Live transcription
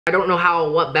I don't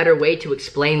know what better way to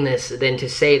explain this than to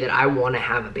say that I want to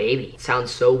have a baby. It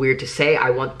sounds so weird to say. I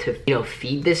want to,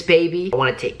 feed this baby. I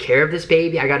want to take care of this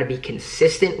baby. I got to be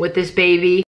consistent with this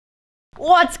baby.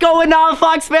 What's going on,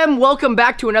 Fox fam? Welcome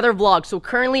back to another vlog. So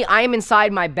currently I am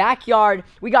inside my backyard.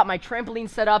 We got my trampoline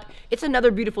set up. It's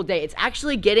another beautiful day. It's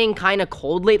actually getting kind of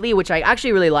cold lately, which I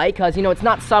actually really like because, it's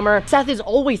not summer. Seth is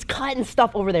always cutting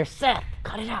stuff over there. Seth,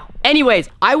 cut it out. Anyways,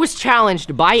 I was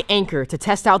challenged by Anker to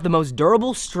test out the most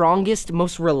durable, strongest,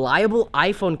 most reliable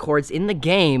iPhone cords in the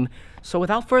game. So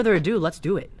without further ado, let's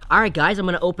do it. All right, guys, I'm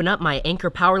gonna open up my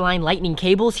Anker PowerLine lightning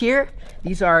cables here.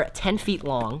 These are 10 feet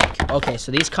long. Okay,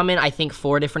 so these come in, I think,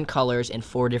 4 different colors and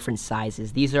 4 different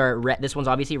sizes. These are red. This one's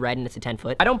obviously red and it's a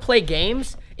 10-foot. I don't play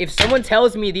games. If someone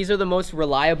tells me these are the most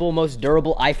reliable, most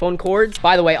durable iPhone cords,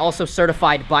 by the way, also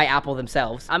certified by Apple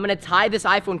themselves, I'm gonna tie this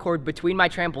iPhone cord between my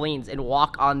trampolines and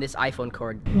walk on this iPhone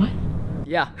cord. What?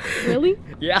 Yeah. Really?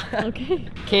 Yeah. Okay.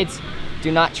 Kids,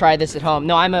 do not try this at home.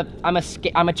 No, I'm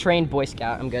a trained Boy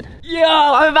Scout. I'm good. Yo,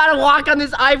 I'm about to walk on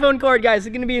this iPhone cord, guys.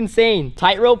 It's gonna be insane.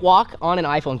 Tightrope walk on an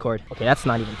iPhone cord. Okay, that's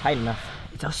not even tight enough.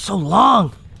 It's so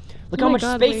long. Look how much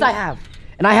space I have.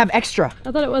 And I have extra.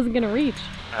 I thought it wasn't gonna reach.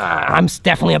 I'm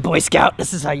definitely a Boy Scout.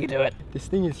 This is how you do it. This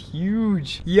thing is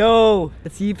huge. Yo,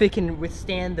 let's see if it can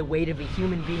withstand the weight of a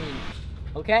human being.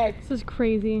 Okay. This is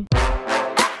crazy.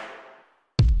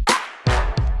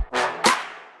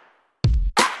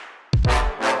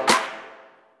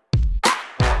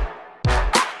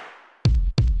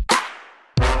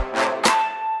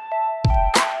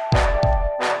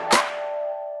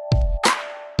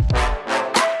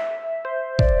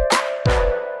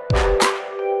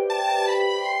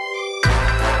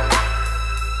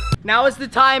 Now is the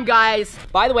time, guys.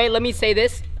 By the way, let me say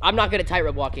this. I'm not good at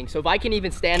tightrope walking, so if I can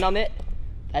even stand on it,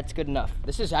 that's good enough.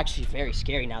 This is actually very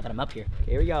scary now that I'm up here.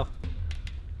 Okay, here we go.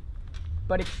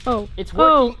 But it's working. It's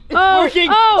working.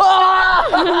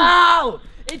 Oh!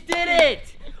 It did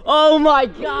it! Oh my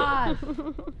God!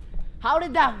 How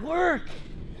did that work?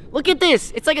 Look at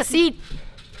this. It's like a seat.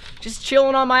 Just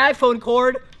chilling on my iPhone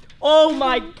cord. Oh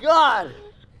my God!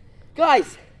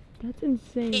 Guys. That's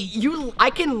insane.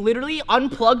 I can literally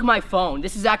unplug my phone.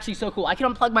 This is actually so cool. I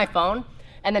can unplug my phone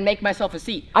and then make myself a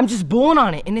seat. I'm just bulling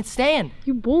on it and it's staying.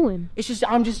 You bulling?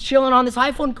 I'm just chilling on this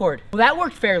iPhone cord. Well, that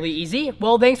worked fairly easy.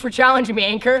 Well, thanks for challenging me,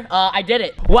 Anker. I did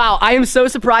it. Wow, I am so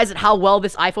surprised at how well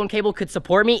this iPhone cable could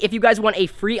support me. If you guys want a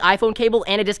free iPhone cable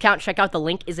and a discount, check out the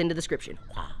link is in the description.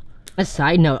 Wow. A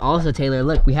side note also, Taylor,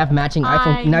 look, we have matching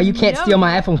iPhone. Now you can't steal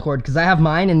my iPhone cord because I have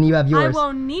mine and you have yours. I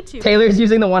won't need to. Taylor's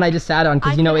using the one I just sat on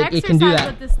because it can do that.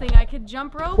 With this thing. I could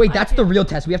jump rope. Wait, that's the real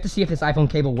test. We have to see if this iPhone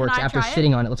cable works after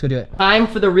sitting on it. Let's go do it. Time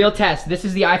for the real test. This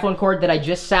is the iPhone cord that I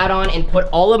just sat on and put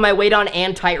all of my weight on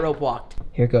and tightrope walked.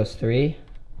 Here goes 3,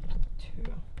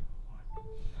 2,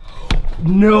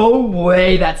 1. No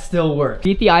way that still works.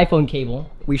 Beat the iPhone cable.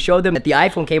 We showed them that the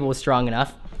iPhone cable was strong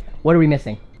enough. What are we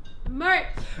missing? Merch!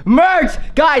 Merch!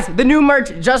 Guys, the new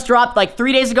merch just dropped like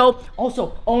 3 days ago.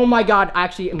 Also, oh my God, I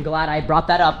actually am glad I brought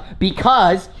that up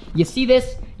because you see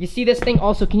this thing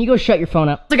also. Can you go shut your phone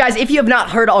up? So guys, if you have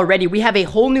not heard already, we have a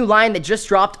whole new line that just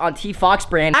dropped on T-Fox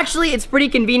brand. Actually, it's pretty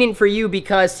convenient for you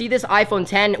because see this iPhone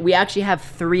 10, we actually have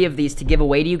 3 of these to give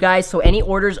away to you guys. So any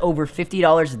orders over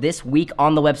 $50 this week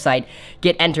on the website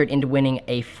get entered into winning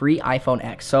a free iPhone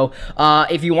X. So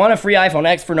if you want a free iPhone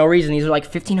X for no reason, these are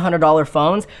like $1,500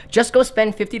 phones. Just go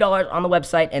spend $50 on the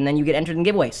website and then you get entered in the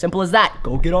giveaway. Simple as that.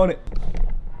 Go get on it.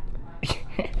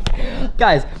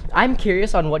 Guys, I'm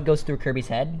curious on what goes through Kirby's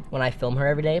head when I film her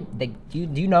every day. Do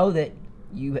you know that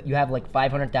you have like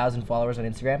 500,000 followers on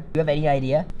Instagram? Do you have any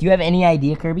idea? Do you have any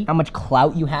idea, Kirby, how much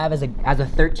clout you have as a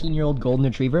 13-year-old golden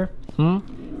retriever?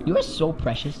 You are so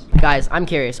precious. Guys, I'm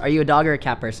curious. Are you a dog or a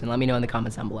cat person? Let me know in the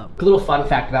comments down below. A little fun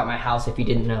fact about my house if you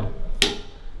didn't know.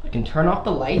 I can turn off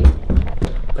the light,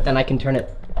 but then I can turn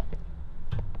it.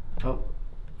 Oh.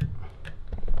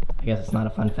 I guess it's not a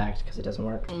fun fact because it doesn't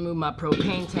work. I'm gonna move my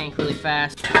propane tank really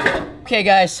fast. Okay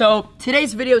guys, so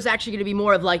today's video is actually gonna be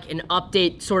more of like an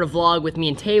update sort of vlog with me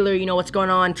and Taylor, what's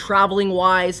going on traveling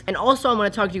wise. And also I'm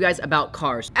gonna talk to you guys about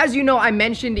cars. As you know, I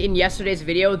mentioned in yesterday's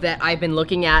video that I've been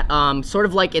looking at sort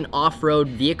of like an off-road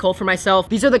vehicle for myself.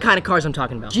 These are the kind of cars I'm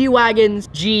talking about. G-Wagons,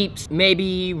 Jeeps,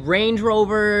 maybe Range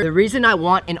Rover. The reason I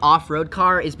want an off-road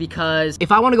car is because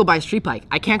if I wanna go buy a street bike,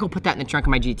 I can't go put that in the trunk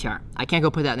of my GTR. I can't go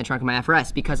put that in the trunk of my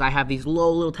FRS because I have these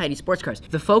low, little tiny sports cars.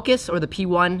 The Focus or the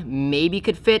P1 maybe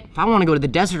could fit. If I want to go to the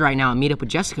desert right now and meet up with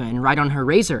Jessica and ride on her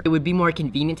Razor, it would be more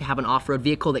convenient to have an off-road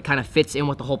vehicle that kind of fits in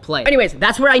with the whole play. Anyways,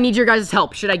 that's where I need your guys'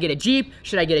 help. Should I get a Jeep?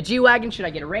 Should I get a G-Wagon? Should I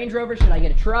get a Range Rover? Should I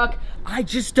get a truck? I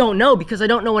just don't know because I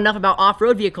don't know enough about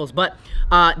off-road vehicles. But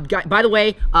by the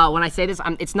way, when I say this,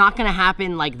 it's not gonna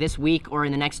happen like this week or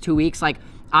in the next 2 weeks. Like,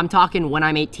 I'm talking when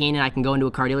I'm 18 and I can go into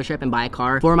a car dealership and buy a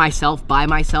car for myself, by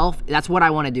myself. That's what I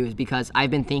want to do, is because I've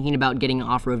been thinking about getting an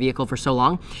off-road vehicle for so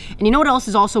long. And you know what else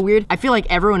is also weird? I feel like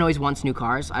everyone always wants new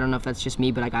cars. I don't know if that's just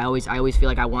me, but like I always feel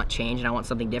like I want change and I want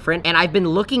something different. And I've been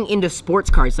looking into sports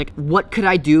cars. Like, what could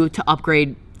I do to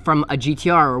upgrade from a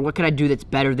GTR, or what could I do that's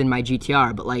better than my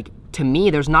GTR? But like, to me,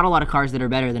 there's not a lot of cars that are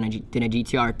better than a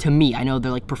GTR. To me, I know they're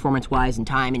like performance-wise and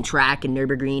time and track and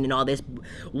Nürburgring and all this,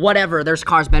 whatever. There's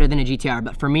cars better than a GTR,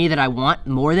 but for me, that I want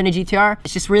more than a GTR,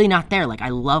 it's just really not there. Like, I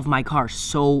love my car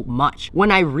so much.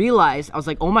 When I realized, I was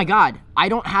like, oh my God, I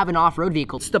don't have an off-road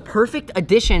vehicle. It's the perfect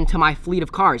addition to my fleet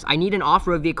of cars. I need an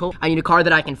off-road vehicle. I need a car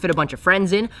that I can fit a bunch of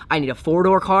friends in. I need a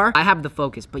 4-door car. I have the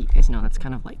Focus, but you guys know that's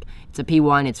kind of like, it's a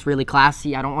P1. It's really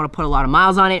classy. I don't want to put a lot of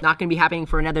miles on it. Not gonna be happening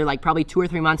for another like probably 2 or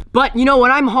 3 months. But you know,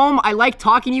 when I'm home, I like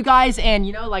talking to you guys, and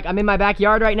you know, like I'm in my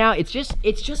backyard right now. It's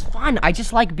just fun. I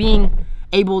just like being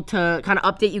able to kind of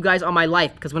update you guys on my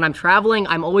life, because when I'm traveling,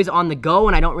 I'm always on the go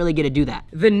and I don't really get to do that.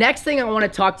 The next thing I want to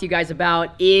talk to you guys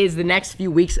about is the next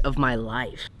few weeks of my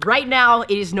life. Right now,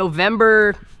 it is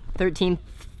November 13th,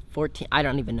 14th, I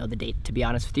don't even know the date, to be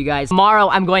honest with you guys. Tomorrow,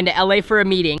 I'm going to LA for a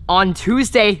meeting. On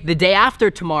Tuesday, the day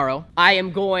after tomorrow, I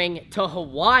am going to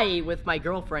Hawaii with my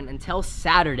girlfriend until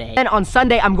Saturday. And on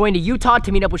Sunday, I'm going to Utah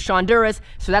to meet up with Sean Duras.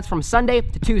 So that's from Sunday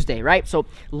to Tuesday, right? So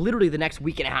literally the next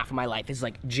week and a half of my life is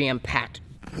like jam-packed.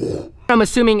 I'm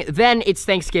assuming then it's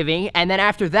Thanksgiving, and then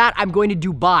after that, I'm going to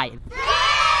Dubai.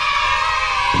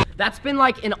 That's been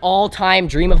like an all-time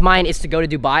dream of mine, is to go to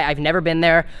Dubai. I've never been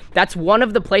there. That's one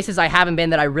of the places I haven't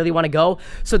been that I really want to go.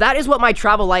 So that is what my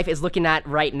travel life is looking at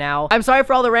right now. I'm sorry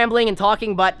for all the rambling and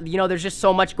talking, but you know, there's just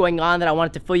so much going on that I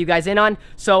wanted to fill you guys in on.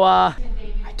 So I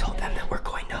told them that we're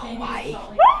going to Hawaii.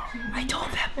 I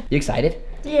told them. You excited?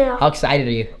 Yeah. How excited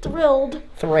are you? Thrilled.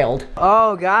 Thrilled.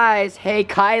 Oh, guys. Hey,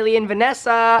 Kylie and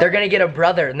Vanessa. They're gonna get a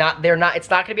brother. It's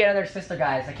not gonna be another sister,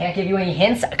 guys. I can't give you any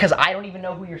hints because I don't even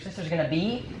know who your sister's gonna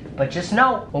be. But just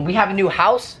know, when we have a new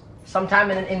house,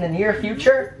 sometime in the near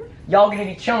future, y'all gonna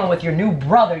be chilling with your new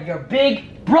brother, your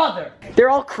big brother. They're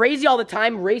all crazy all the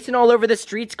time, racing all over the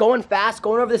streets, going fast,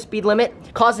 going over the speed limit,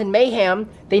 causing mayhem.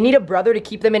 They need a brother to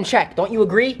keep them in check. Don't you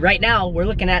agree? Right now, we're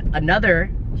looking at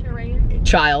another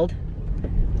child.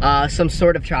 Some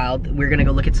sort of child. We're gonna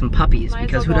go look at some puppies,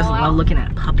 because who doesn't love looking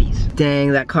at puppies?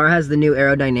 Dang, that car has the new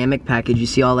aerodynamic package. You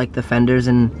see all like the fenders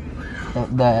and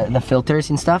the filters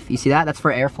and stuff. You see that? That's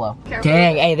for airflow. Careful.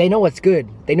 Dang, hey, they know what's good.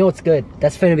 They know what's good.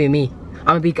 That's finna be me.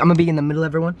 I'm gonna be in the middle of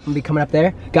everyone. I'm gonna be coming up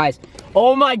there. Guys,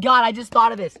 oh my God, I just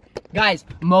thought of this. Guys,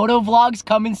 moto vlogs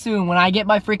coming soon. When I get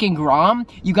my freaking Grom,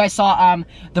 you guys saw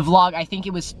the vlog, I think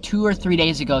it was 2 or 3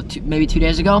 days ago, maybe 2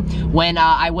 days ago, when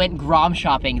I went Grom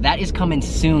shopping. That is coming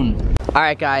soon. All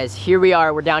right, guys, here we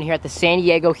are. We're down here at the San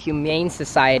Diego Humane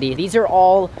Society. These are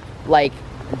all like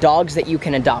dogs that you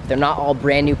can adopt. They're not all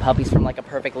brand new puppies from like a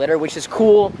perfect litter, which is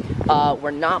cool.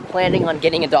 We're not planning on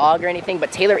getting a dog or anything,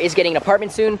 but Taylor is getting an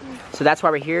apartment soon, so that's why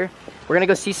we're here. We're gonna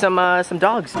go see some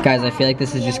dogs. Guys, I feel like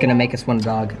this is just gonna make us want a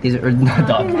dog. These are not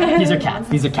dog. These are cats.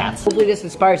 These are cats. Hopefully this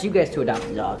inspires you guys to adopt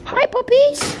a dog. Hi,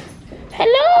 puppies.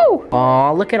 Hello.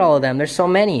 Aw, look at all of them. There's so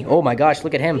many. Oh my gosh,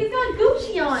 look at him. He's got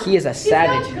Gucci on. He is a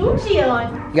savage. He's got Gucci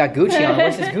on. You got Gucci on.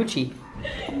 What's this Gucci?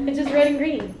 It's just red and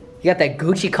green. You got that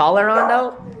Gucci collar on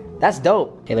though? That's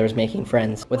dope. Taylor is making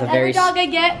friends with Whatever a very dog I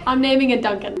get, I'm naming it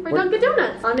Duncan. For Dunkin'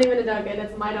 Donuts, I'm naming it Duncan.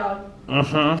 It's my dog.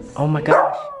 Oh my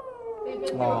gosh. They've been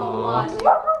through a lot.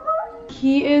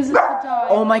 He is a dog.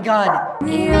 Oh my God.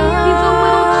 He's a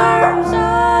little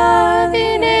of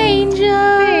an angel.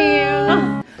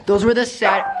 Those were the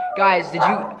sad guys.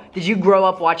 Did you grow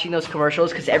up watching those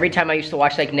commercials? Because every time I used to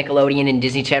watch like Nickelodeon and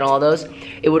Disney Channel, all those,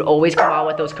 it would always come out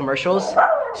with those commercials.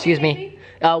 Excuse me.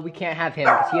 We can't have him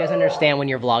because he doesn't understand when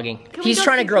you're vlogging. He's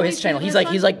trying to grow his channel. He's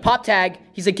like pop tag.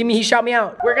 He's like, he shout me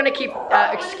out. We're gonna keep,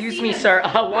 excuse me, sir.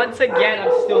 Once again,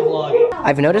 I'm still vlogging.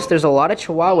 I've noticed there's a lot of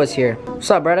chihuahuas here.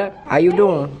 What's up, brother? How you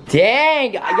doing?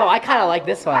 Dang, yo, I kind of like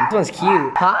this one. This one's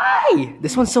cute. Hi,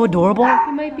 this one's so adorable.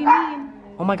 He might be mean.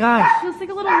 Oh my gosh. He looks like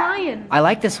a little lion. I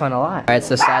like this one a lot. All right,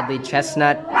 so sadly,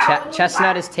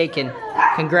 Chestnut is taken.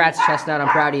 Congrats, Chestnut, I'm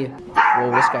proud of you.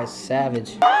 Whoa, this guy's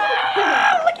savage.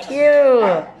 Look at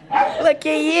you. Look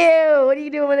at you. What are you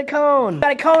doing with a cone?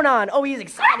 Got a cone on. Oh, he's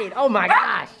excited. Oh my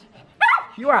gosh.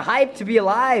 You are hyped to be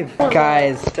alive.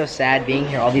 Guys, so sad being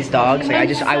here. All these dogs. Like,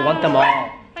 I want them all.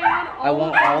 I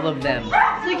want all of them.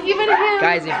 Like even him.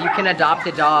 Guys, if you can adopt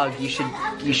a dog, you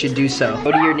should do so.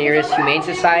 Go to your nearest humane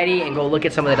society and go look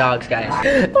at some of the dogs, guys.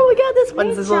 Oh my god, this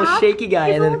one's this little shaky guy.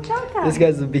 And then this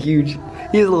guy's a huge,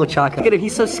 he's a little chaka. Look at him,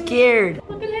 he's so scared.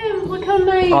 Look at him, look how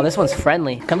nice. Oh, this one's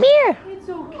friendly. Come here. It's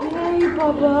okay,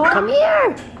 Bubba. Come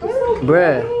here.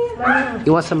 Bruh,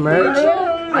 you want some merch?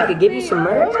 I could give you some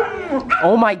merch.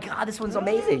 Oh my god, this one's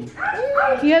amazing.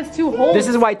 He has 2 holes. This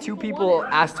is why 2 people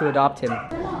asked to adopt him.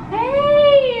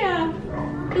 Hey!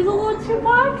 There's a little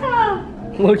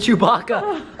Chewbacca. Little Chewbacca.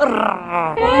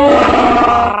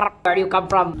 Where do you come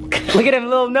from? Look at him,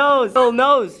 little nose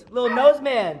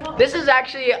man. This is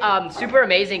actually super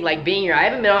amazing, like being here. I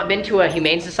haven't been to a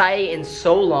humane society in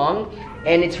so long,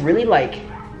 and it's really like,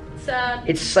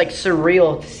 it's like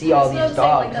surreal to see all these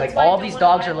dogs. Like all these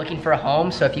dogs are looking for a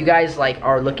home. So if you guys like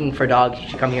are looking for dogs, you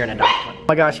should come here and adopt one. Oh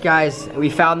my gosh, guys, we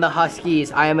found the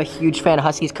huskies. I am a huge fan of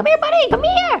huskies. Come here, buddy, come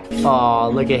here. Oh,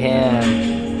 look at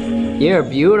him. You're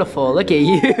beautiful. Look at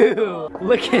you.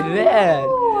 Look at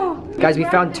that. Guys, we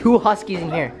found 2 huskies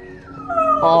in here.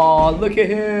 Oh, look at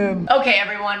him. Okay,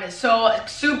 everyone, so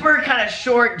super kind of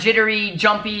short, jittery,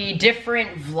 jumpy,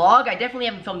 different vlog. I definitely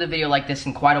haven't filmed a video like this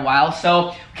in quite a while, so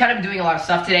we're kind of doing a lot of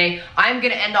stuff today. I'm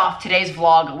gonna end off today's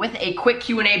vlog with a quick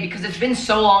Q&A because it's been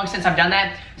so long since I've done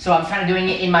that. So I'm kind of doing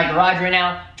it in my garage right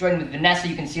now, joined with Vanessa.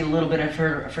 You can see a little bit of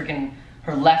her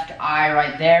left eye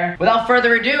right there. Without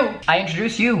further ado, I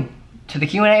introduce you to the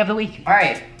Q&A of the week. All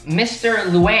right, Mr.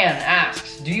 Luan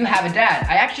asks, do you have a dad?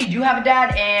 I actually do have a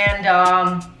dad, and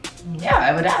yeah, I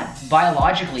have a dad.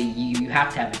 Biologically, you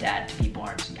have to have a dad to be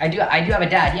born. So I do have a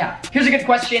dad, yeah. Here's a good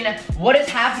question. What is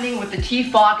happening with the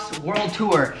T-Fox World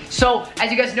Tour? So,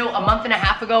 as you guys know, a month and a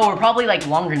half ago, or probably like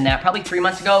longer than that, probably 3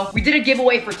 months ago, we did a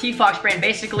giveaway for T-Fox brand.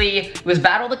 Basically, it was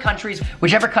battle the countries.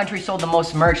 Whichever country sold the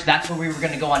most merch, that's where we were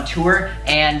gonna go on tour,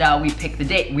 and we picked the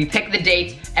date. We picked the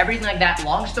dates, everything like that.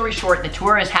 Long story short, the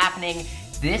tour is happening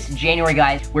this January,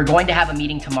 guys. We're going to have a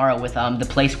meeting tomorrow with the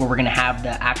place where we're gonna have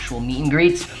the actual meet and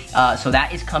greets. So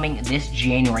that is coming this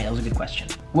January. That was a good question.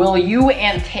 Will you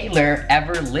and Taylor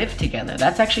ever live together?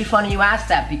 That's actually funny you asked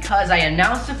that because I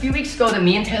announced a few weeks ago that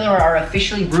me and Taylor are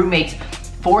officially roommates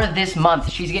for this month.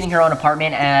 She's getting her own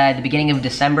apartment at the beginning of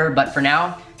December, but for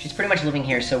now, she's pretty much living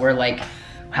here. So we're like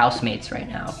housemates right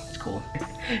now. It's cool.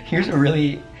 Here's a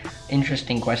really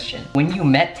interesting question. When you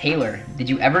met Taylor, did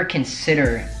you ever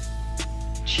consider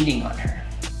cheating on her?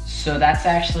 So that's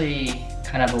actually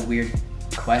kind of a weird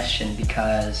question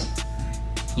because,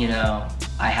 you know,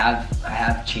 I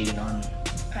have cheated on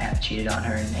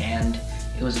her, and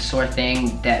it was a sore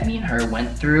thing that me and her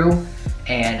went through,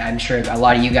 and I'm sure a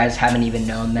lot of you guys haven't even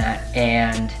known that.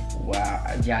 And wow,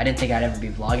 yeah, I didn't think I'd ever be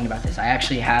vlogging about this. I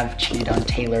actually have cheated on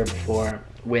Taylor before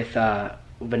with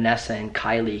Vanessa and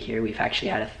Kylie here. We've actually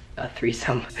had a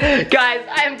threesome. Guys,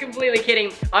 I am completely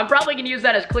kidding. I'm probably gonna use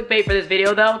that as clickbait for this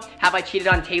video though. Have I cheated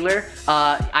on Taylor?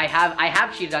 I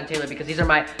have cheated on Taylor because these are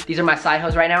my side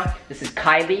hoes right now. This is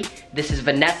Kylie, this is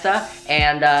Vanessa,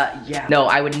 and yeah. No,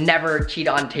 I would never cheat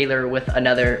on Taylor with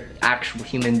another actual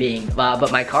human being.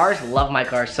 But my cars, love my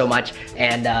cars so much.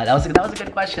 And that was a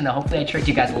good question though. Hopefully I tricked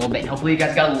you guys a little bit. Hopefully you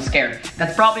guys got a little scared.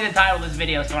 That's probably the title of this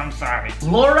video, so I'm sorry.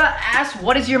 Laura asks,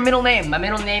 what is your middle name? My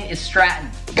middle name is Stratton.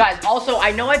 Guys, also,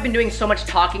 I know I've been doing so much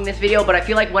talking this video, but I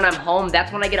feel like when I'm home,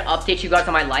 that's when I get to update you guys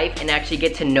on my life and actually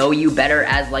get to know you better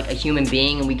as like a human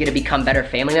being, and we get to become better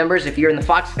family members. If you're in the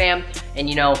Fox fam, and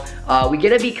you know, we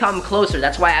get to become closer.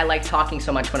 That's why I like talking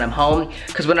so much when I'm home,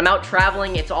 because when I'm out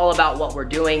traveling, it's all about what we're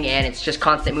doing, and it's just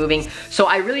constant moving. So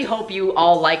I really hope you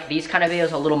all like these kind of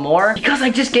videos a little more, because I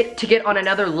just get to get on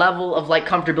another level of like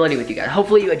comfortability with you guys.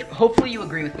 Hopefully you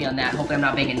agree with me on that. Hopefully I'm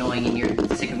not being annoying and you're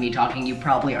sick of me talking. You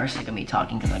probably are sick of me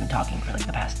talking because I've been talking for like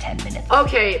the past 10 minutes.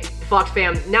 Okay, Fox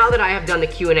fam, now that I have done the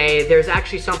Q&A, there's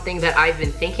actually something that I've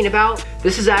been thinking about.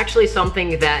 This is actually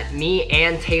something that me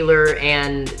and Taylor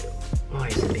and, why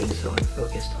is it being so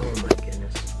unfocused? Oh my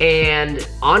goodness. And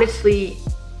honestly,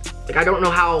 like I don't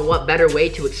know what better way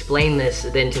to explain this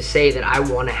than to say that I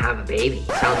want to have a baby.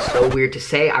 It sounds so weird to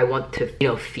say. I want to, you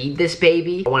know, feed this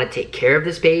baby. I want to take care of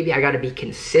this baby. I got to be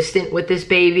consistent with this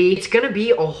baby. It's gonna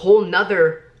be a whole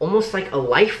nother, almost like a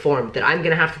life form that I'm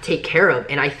gonna have to take care of,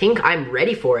 and I think I'm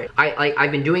ready for it.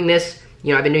 I've been doing this,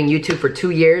 you know, I've been doing YouTube for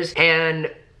 2 years,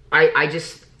 and I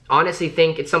just honestly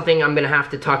think it's something I'm gonna have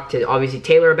to talk to obviously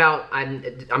Taylor about.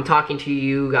 I'm talking to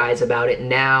you guys about it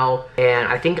now, and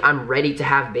I think I'm ready to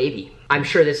have a baby. I'm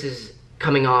sure this is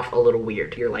coming off a little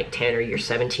weird. You're like, Tanner, you're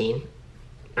 17.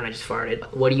 and I just farted.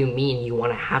 What do you mean you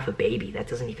want to have a baby? That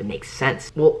doesn't even make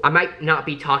sense. Well, I might not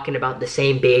be talking about the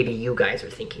same baby you guys are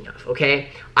thinking of, okay?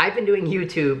 I've been doing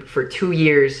YouTube for 2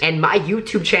 years, and my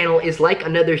YouTube channel is like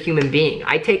another human being.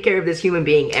 I take care of this human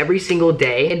being every single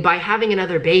day, and by having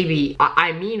another baby,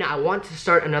 I mean I want to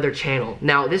start another channel.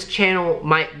 Now, this channel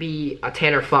might be a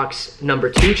Tanner Fox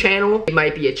 #2 channel. It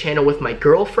might be a channel with my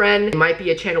girlfriend. It might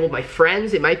be a channel with my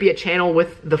friends. It might be a channel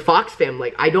with the Fox fam.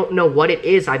 Like, I don't know what it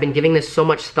is. I've been giving this so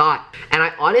much thought, and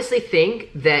I honestly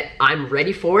think that I'm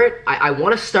ready for it. I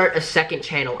want to start a second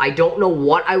channel. I don't know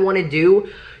what I want to do.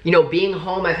 You know, being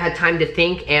home, I've had time to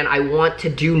think, and I want to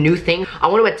do new things. I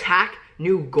want to attack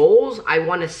new goals. I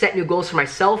want to set new goals for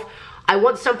myself. I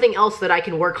want something else that I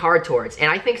can work hard towards, and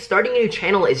I think starting a new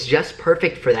channel is just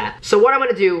perfect for that. So what I'm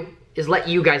gonna do is let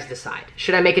you guys decide.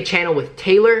 Should I make a channel with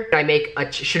Taylor?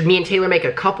 Should me and Taylor make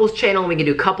a couples channel and we can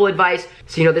do couple advice?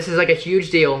 So, you know, this is like a huge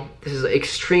deal. This is an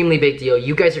extremely big deal.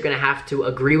 You guys are gonna have to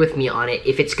agree with me on it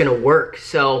if it's gonna work.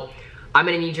 So I'm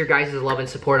gonna need your guys' love and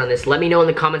support on this. Let me know in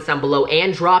the comments down below,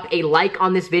 and drop a like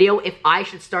on this video if I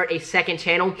should start a second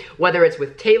channel, whether it's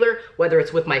with Taylor, whether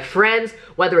it's with my friends,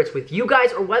 whether it's with you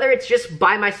guys, or whether it's just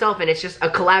by myself and it's just a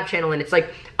collab channel and it's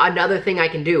like another thing I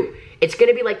can do. It's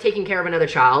gonna be like taking care of another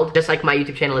child, just like my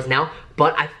YouTube channel is now,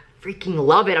 but I freaking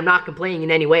love it. I'm not complaining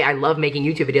in any way. I love making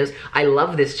YouTube videos. I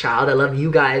love this child. I love you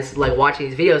guys like watching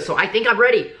these videos. So I think I'm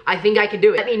ready. I think I can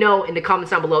do it. Let me know in the comments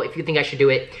down below if you think I should do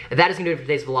it. That is gonna do it for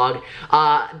today's vlog.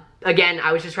 Again,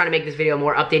 I was just trying to make this video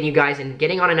more updating you guys and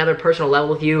getting on another personal level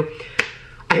with you.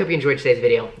 I hope you enjoyed today's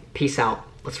video. Peace out.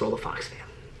 Let's roll the Fox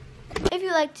fam. If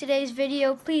you liked today's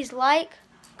video, please like,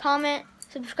 comment,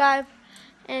 subscribe,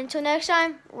 and until next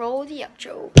time, roll the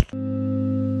outro.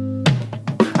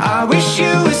 I wish you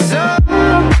were so